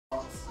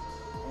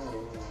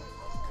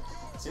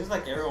Seems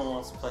like everyone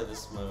wants to play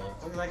this mode.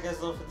 Look at that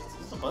guy's level 50.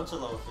 There's a bunch of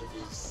level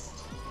 50s.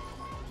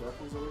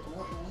 Jeffrey's waking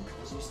up, man.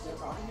 Is you still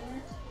talking to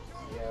her?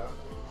 Yeah.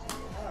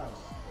 Yeah.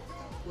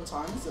 What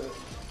time is it?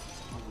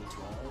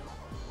 12.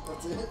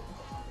 That's it?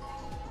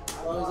 I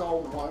thought it was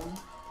all 1.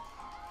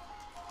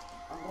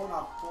 I'm going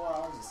off 4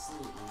 hours of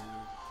sleep,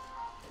 man.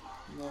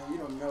 No, you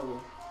don't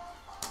know.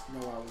 No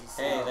hours of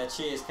sleep. Hey, that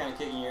cheat is kind of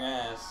kicking your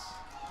ass.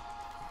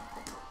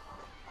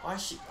 Why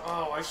she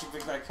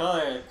pick that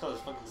color? That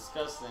color's fucking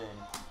disgusting.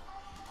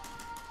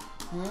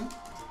 Hmm?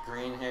 It's a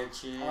green haired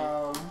chick.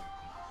 Um.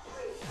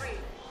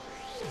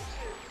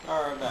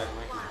 Alright, back.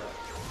 Mikey's back.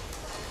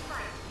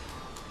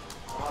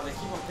 Oh, they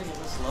keep on picking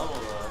this level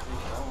though. I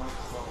don't like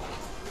this level.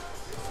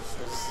 Or is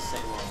this the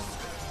same one?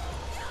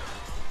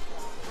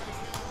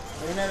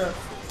 Bayonetta.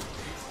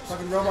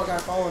 Fucking robot guy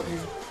followed me.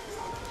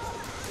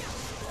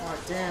 God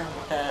damn.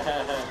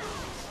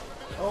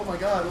 Oh my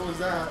god, what was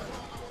that?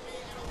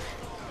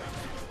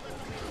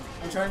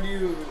 I'm trying to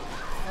do.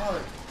 Oh,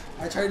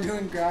 I tried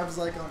doing grabs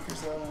like on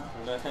Persona.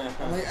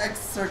 I'm like X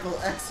circle,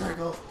 X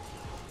circle.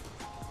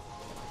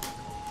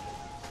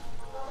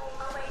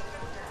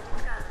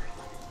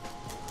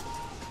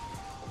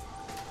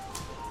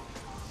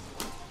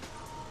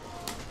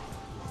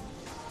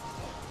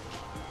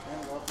 Can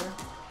I go up there?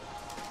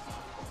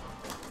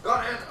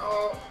 Got it!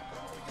 Oh!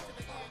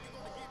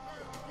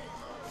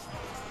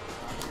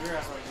 Your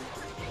ass like it.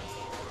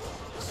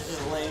 She's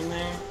just laying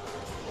there.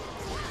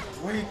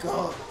 Wake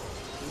up!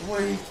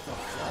 Wake the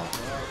fuck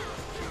up!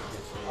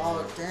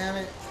 Oh damn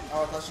it!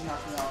 Oh, I thought she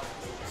knocked me off.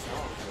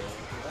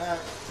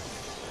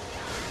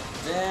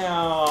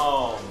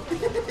 Damn!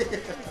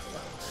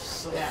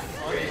 So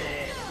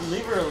funny.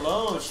 Leave her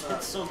alone. She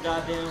hits so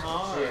goddamn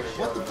hard.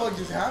 What the fuck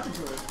just happened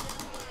to her?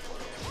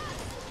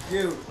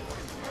 You.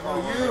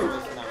 Oh, No, you.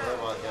 That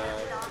robot guy.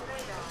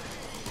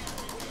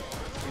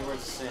 You were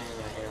just saying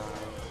that here.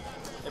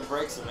 It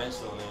breaks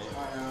eventually.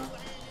 I know.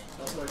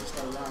 That's why I just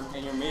gotta run.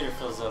 And your meter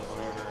fills up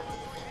whenever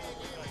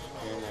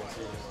you're in there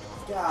too.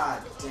 So. God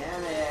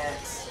damn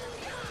it.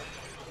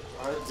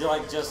 Or it,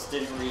 like just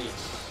didn't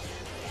reach.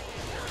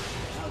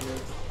 Not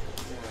good.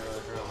 Didn't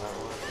really drill that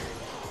one.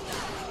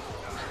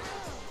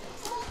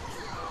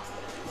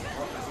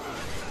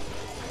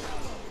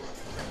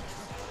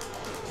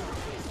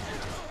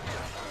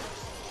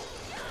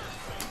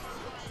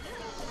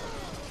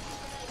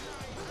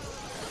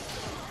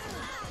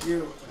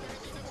 You.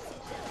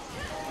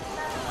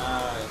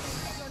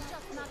 Nice.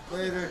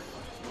 Later.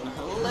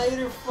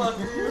 Later,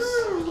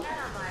 fuckers.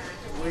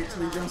 Wait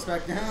till he jumps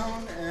back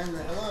down and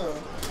hello.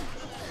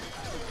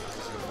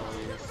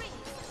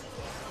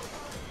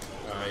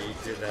 Oh, you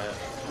did that.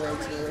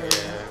 Later.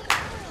 Yeah.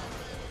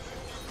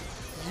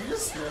 Did you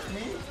just sniff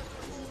me?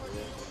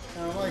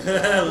 I'm like,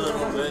 A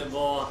little bit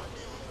more.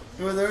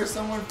 Well, there was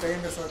someone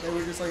famous that they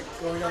were just like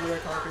going down the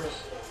red carpet.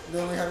 And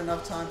they only had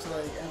enough time to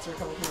like answer a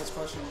couple people's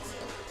questions.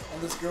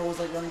 And this girl was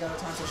like running out of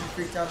time, so she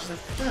freaked out. She's like,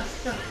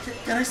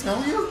 can I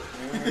smell you?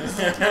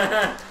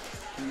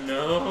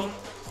 No.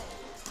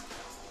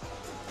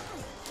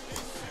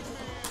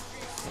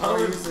 How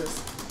do I use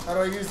this? How do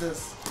I use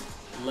this?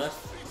 Left,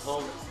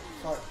 hold,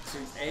 Fuck. to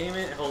aim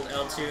it, hold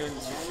L2 and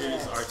to shoot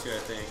is R2, I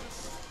think.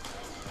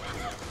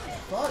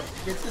 Fuck,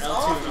 get this L2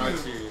 off and me.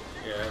 R2.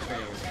 Yeah, that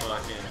thing is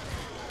fucking.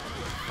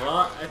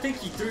 Fuck. I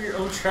think you threw your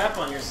own trap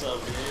on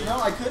yourself, dude. No,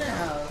 I couldn't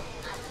have.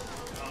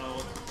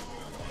 Oh.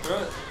 Throw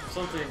it.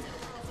 Something.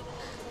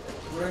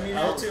 What do I need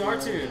L2,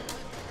 R2.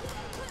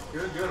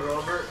 Good,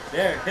 Robert.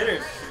 There, hit her.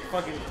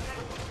 Fucking.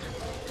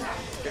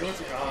 Hit her with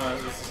your,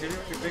 hit her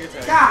with your big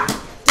attack. God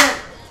damn.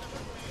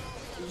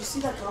 Did you see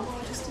that combo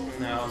I just did?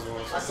 No, I was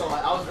more. I saw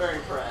it. I was very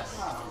impressed.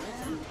 Oh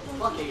man.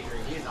 Fuck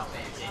Adrian, he's not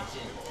paying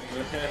attention.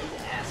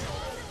 Asshole.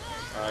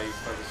 Oh, you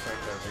fucking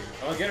strike that big.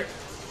 Oh, get her.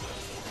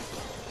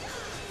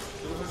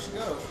 Where should she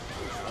go?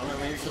 I don't know,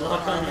 maybe you should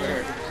lock on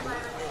her.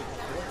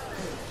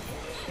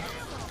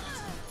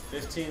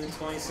 15 and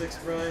 26,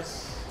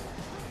 Bryce.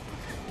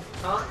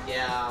 Huh?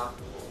 Yeah.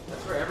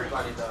 That's for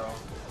everybody though.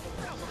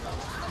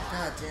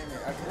 God damn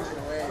it, I couldn't get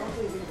I away. don't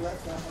think we've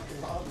left that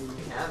fucking lobby.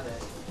 We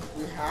haven't.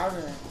 We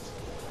haven't.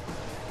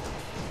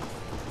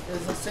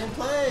 It's the same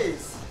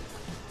place.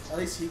 At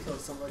least he killed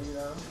somebody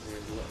though.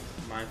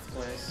 Ninth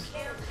place.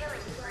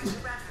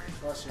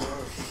 Bless you.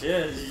 Oh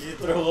shit, did you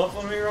throw up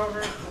on me,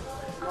 Robert?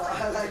 Well,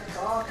 I like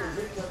coughed and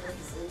picked up at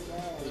the same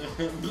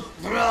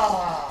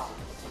time.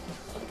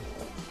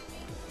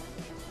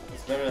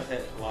 It's better to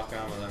hit lock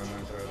on with them and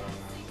then throw it on them.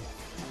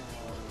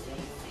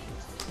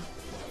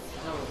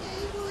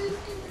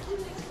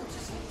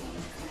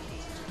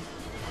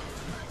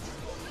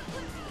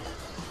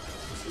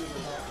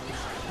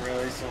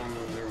 Really, someone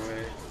moved their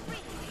way.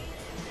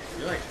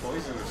 You're like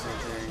poison or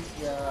something.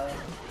 Yeah.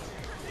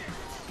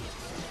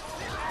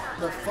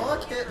 The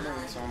fuck hit me?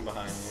 Someone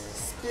behind you.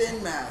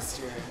 Spin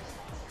Master.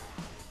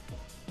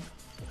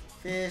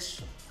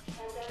 Fish.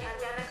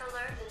 Pandemic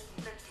alert is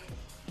lifted.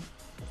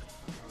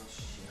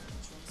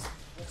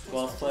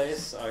 12th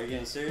place. Are you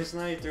getting serious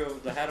now? You threw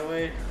the hat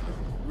away?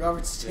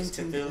 Robert's Just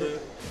changing Cthulhu.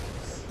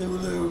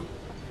 Cthulhu.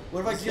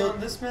 What if I Was he on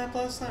killed? this map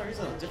last time? Or he's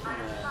on a different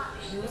map.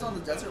 He was on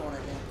the desert one, I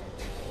think.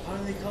 Why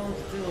do they call him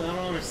Cthulhu? I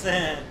don't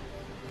understand.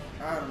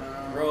 I don't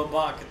know.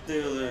 Robot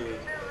Cthulhu.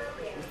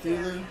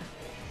 Cthulhu.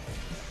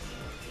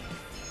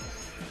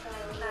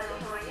 Battle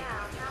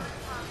Royale now in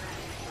progress.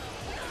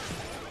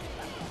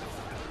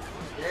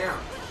 Damn.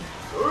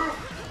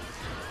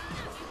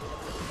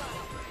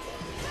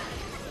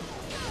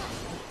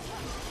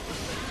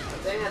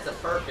 I think that's a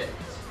perfect.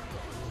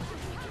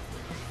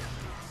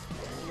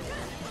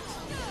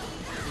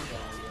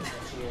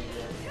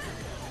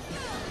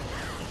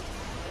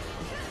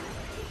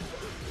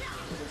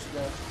 Where'd she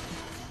go?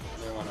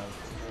 They wanna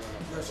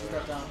No, she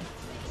got down.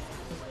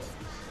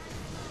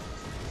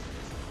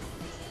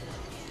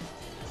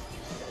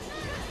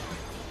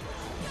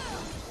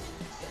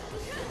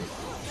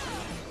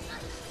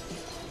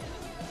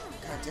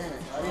 God damn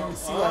it. I didn't even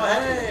see what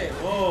happened. hey!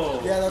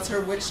 Whoa! Yeah, that's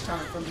her witch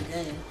time from the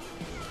game.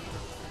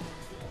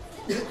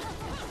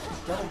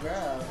 Double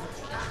grab. A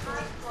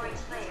high-scoring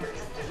player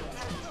has been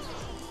detected.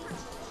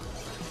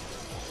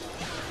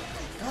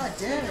 God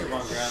damn Come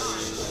on, it. grab me.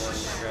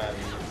 Grab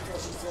me.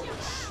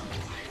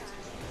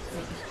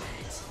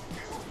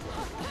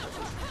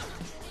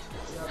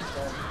 Yeah,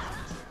 dead.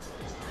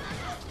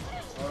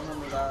 I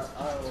remember that.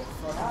 I will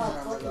Ah, fucking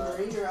remember fucking that.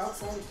 Marie, you're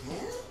outside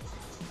again?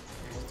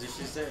 What did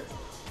she say?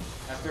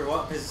 After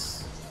what?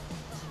 Because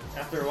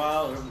after a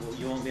while,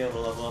 you won't be able to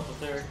level up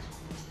with her.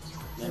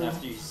 Then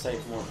after you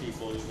save more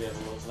people, you'll be able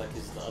to, like,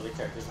 because the other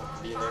characters have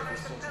to be there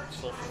for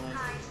social link.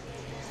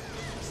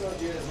 So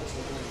do it as much as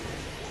you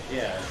can.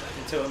 Yeah,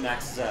 until it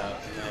maxes out,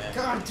 and then,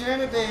 God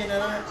damn it,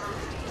 Bayonetta.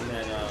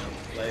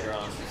 later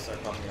on she'll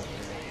start popping up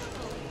again.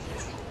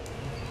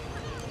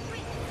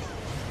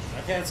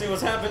 I can't see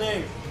what's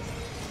happening!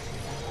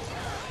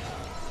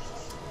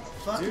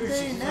 Fucking Dude,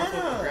 she's not fucking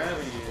Bayonetta.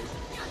 grabbing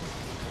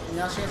you.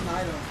 Now she has an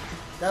item.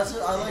 That's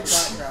what, I like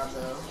that grab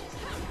though.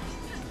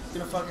 It's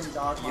gonna fucking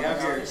dodge my You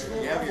have your dodge.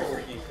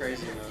 freaking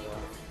crazy mode on.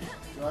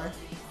 Do I? Yeah,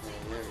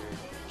 you have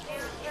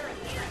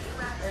your-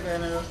 Hey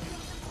Bayonetta.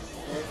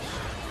 Bitch.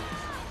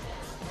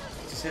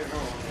 Just hit it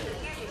normal.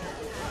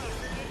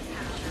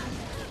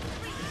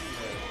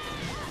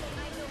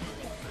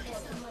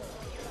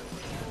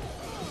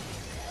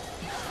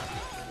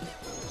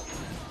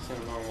 Just hit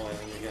it normal and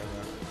you get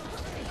them.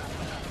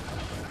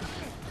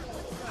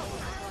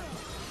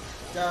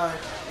 Die.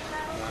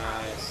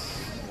 Nice.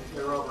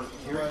 You're over.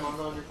 You're Right.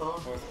 on your phone?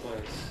 4th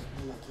place.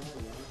 I'm not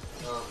killing you.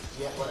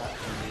 Yeah, whatever.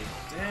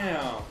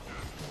 Damn!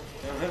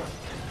 Damn, hit him.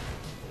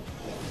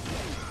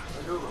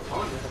 I do my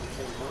phone.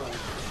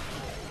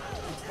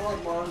 It's called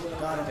Mongo.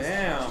 Got him.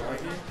 Damn,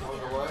 Mikey.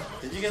 Wonder what?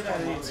 Did you get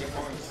that ENC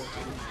points?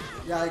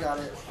 Yeah, I got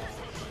it.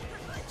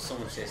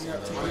 Someone chasing Yeah,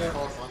 me. two- though. yeah.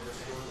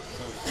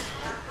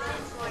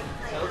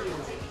 Tells you,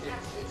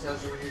 it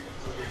tells you when you're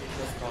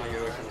Calling you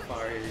away from the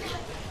fire.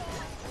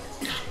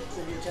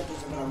 If your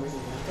chapters are not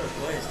reading that. 3rd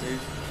place, dude.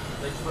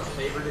 like put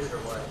favorited or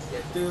what?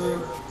 Get Cthulhu.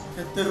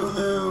 favorited.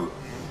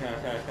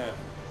 Cthulhu.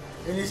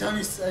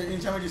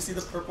 Anytime I just see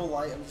the purple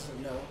light, I'm just like,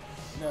 no.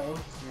 No.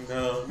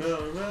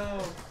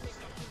 No.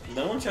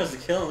 No one tries to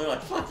kill him. They're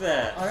like, fuck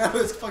that. I know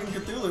it's fucking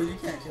Cthulhu. You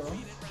can't kill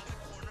him.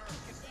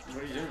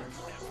 What are you doing?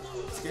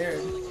 Scared.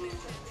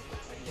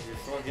 You're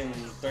fucking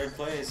 3rd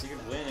place. You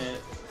could win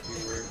it if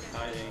you were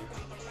hiding.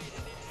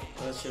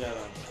 Put that shit at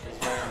him.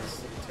 He's right on the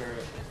stupid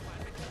turret.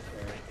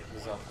 There.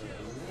 He's off the.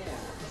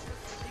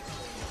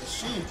 It's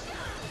she.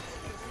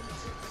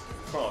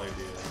 Probably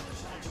do that.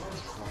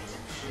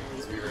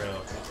 Let's be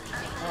real.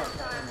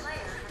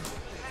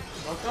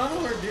 Fuck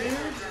on her, dude.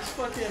 Just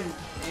fucking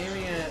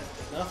aiming at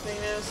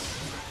nothingness.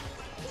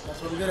 That's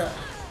what I'm good at.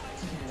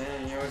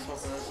 Man, you're always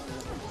fucking that shit.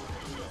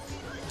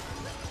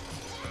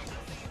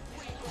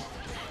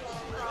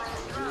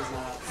 He's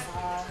not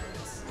outside.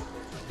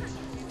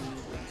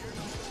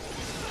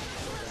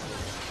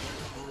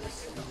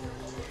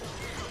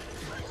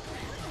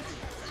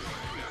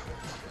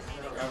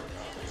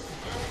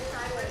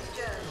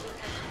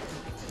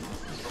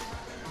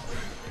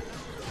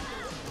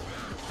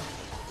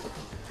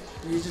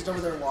 He's just over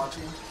there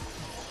watching.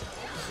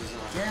 She's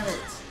not Damn it.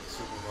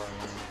 super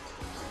violent.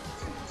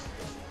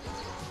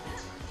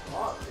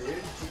 Oh, dude,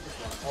 she just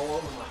went all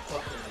over my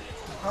fucking.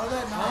 How did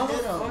that How not the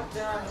hit him? fuck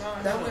did I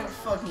not That hit went him?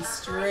 fucking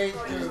straight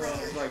Did through he him.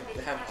 just, like,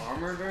 have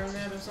armor during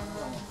that or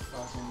something? Oh,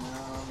 fucking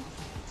no.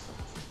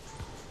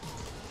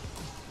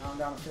 Now I'm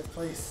down to 5th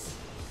place.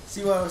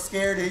 See why I was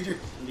scared, Adrian?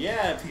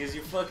 Yeah, because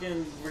you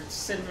fucking were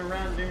sitting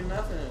around doing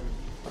nothing.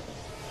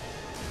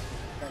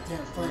 God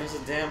damn, plane. There's a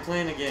damn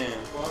plane again.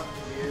 Fuck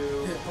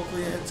you.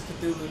 Hopefully it hits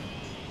Cthulhu.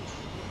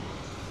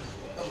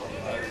 That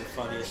was the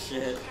funniest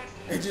shit.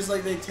 It's just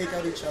like they take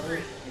out each other.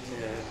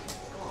 Yeah.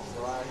 Come on,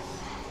 bro.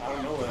 I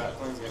don't know where that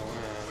plane's gonna land.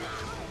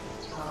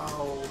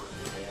 Oh.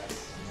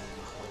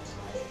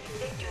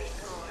 Victory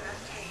score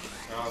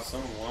obtained. Oh,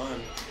 someone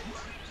won.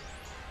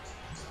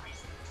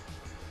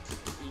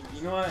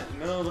 You know what?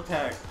 Middle of the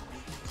pack.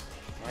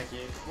 Mikey.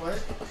 What?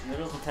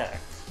 Middle of the pack.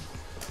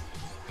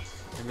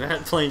 And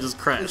that plane just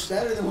It's crashed.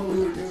 better than what we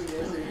were doing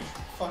earlier.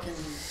 Fucking.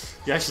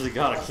 You actually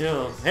got a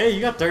kill. Hey,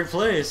 you got 3rd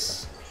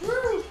place.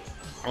 Woo!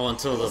 Oh,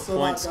 until the It's still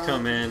points not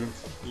come done. in.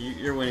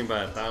 You're winning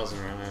by 1,000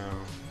 right now.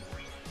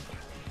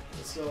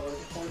 But still, like,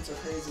 the points are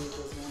crazy with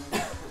this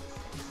man.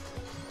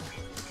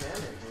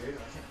 Damn it, dude. I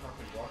can't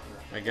fucking walk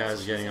around. That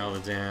guy's getting all the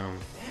damn.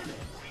 Damn it.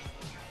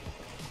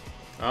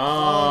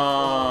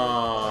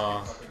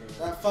 Oh.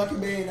 That fucking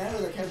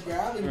bayonetta that kept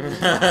grabbing me.